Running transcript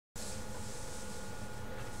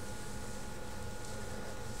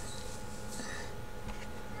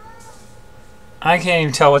I can't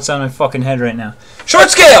even tell what's on my fucking head right now. Short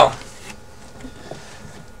scale!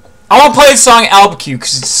 I want to play the song Albuquerque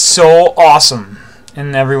because it's so awesome.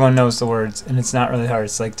 And everyone knows the words. And it's not really hard.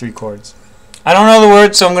 It's like 3 chords. I don't know the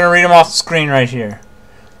words, so I'm going to read them off the screen right here.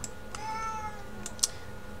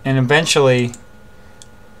 And eventually,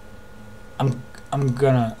 I'm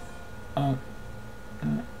gonna...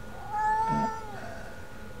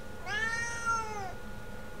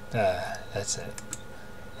 that's it.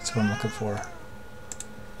 That's what I'm looking for.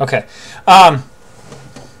 Okay. Alright,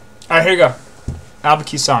 here you go.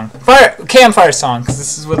 Albuquerque song. Campfire song, because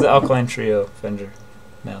this is with the Alkaline Trio Fender.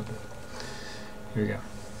 Now, here we go.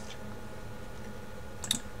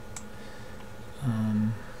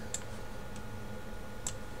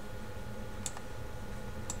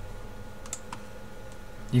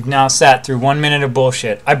 You've now sat through 1 minute of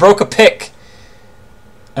bullshit. I broke a pick.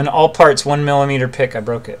 An all parts 1 millimeter pick. I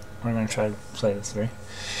broke it. We're going to try to play this, right?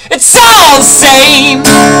 It's all the same.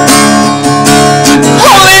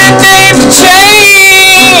 Only the names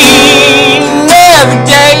change every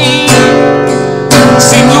day.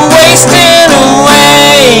 Seem to wasting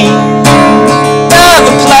away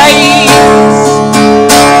another place.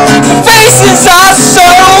 The faces are so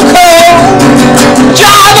cold.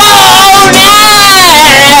 Drive all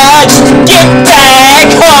night just to get back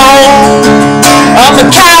home. I'm a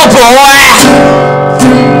cowboy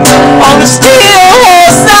on the steel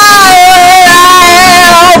horse. I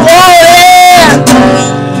want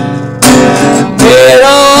it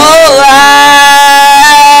all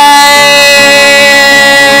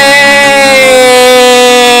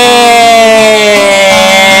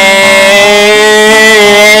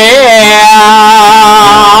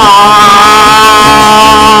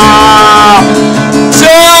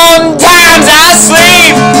Sometimes I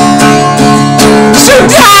sleep.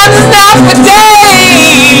 Sometimes it's not for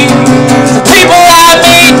days. The people I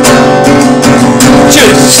meet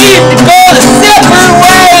just shoot me for the separate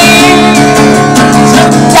ways.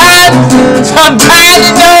 Sometimes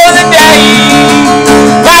you know the day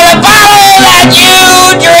by the bottle that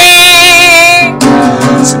you drink.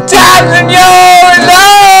 Sometimes when you're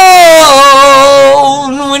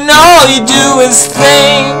alone, when all you do is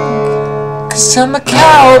think. 'Cause I'm a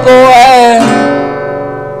cowboy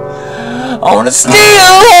on a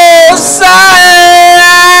steel horse.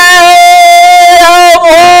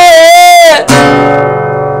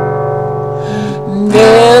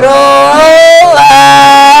 Dead or I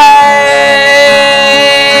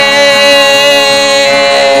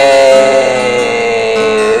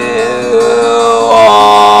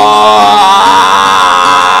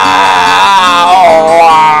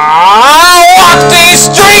walk these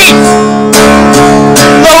streets,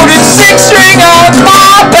 loaded 6-string on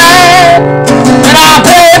my back, and I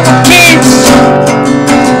pay for keeps.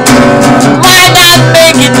 Might not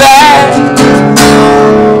make it back.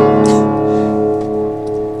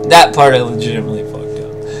 That part I legitimately fucked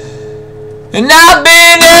up. And I've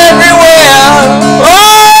been everywhere.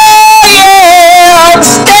 Oh yeah, I'm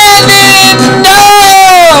standing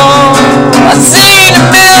alone. I've seen a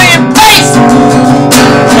million faces,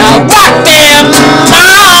 and I rock them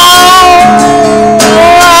all.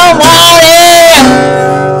 I want it.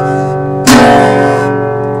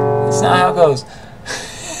 That's not how it goes.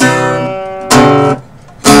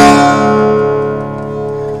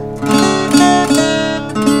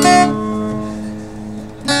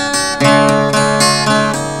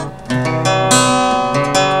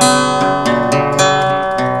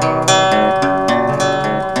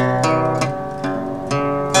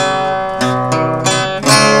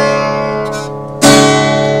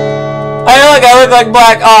 I look like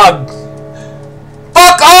Black Og.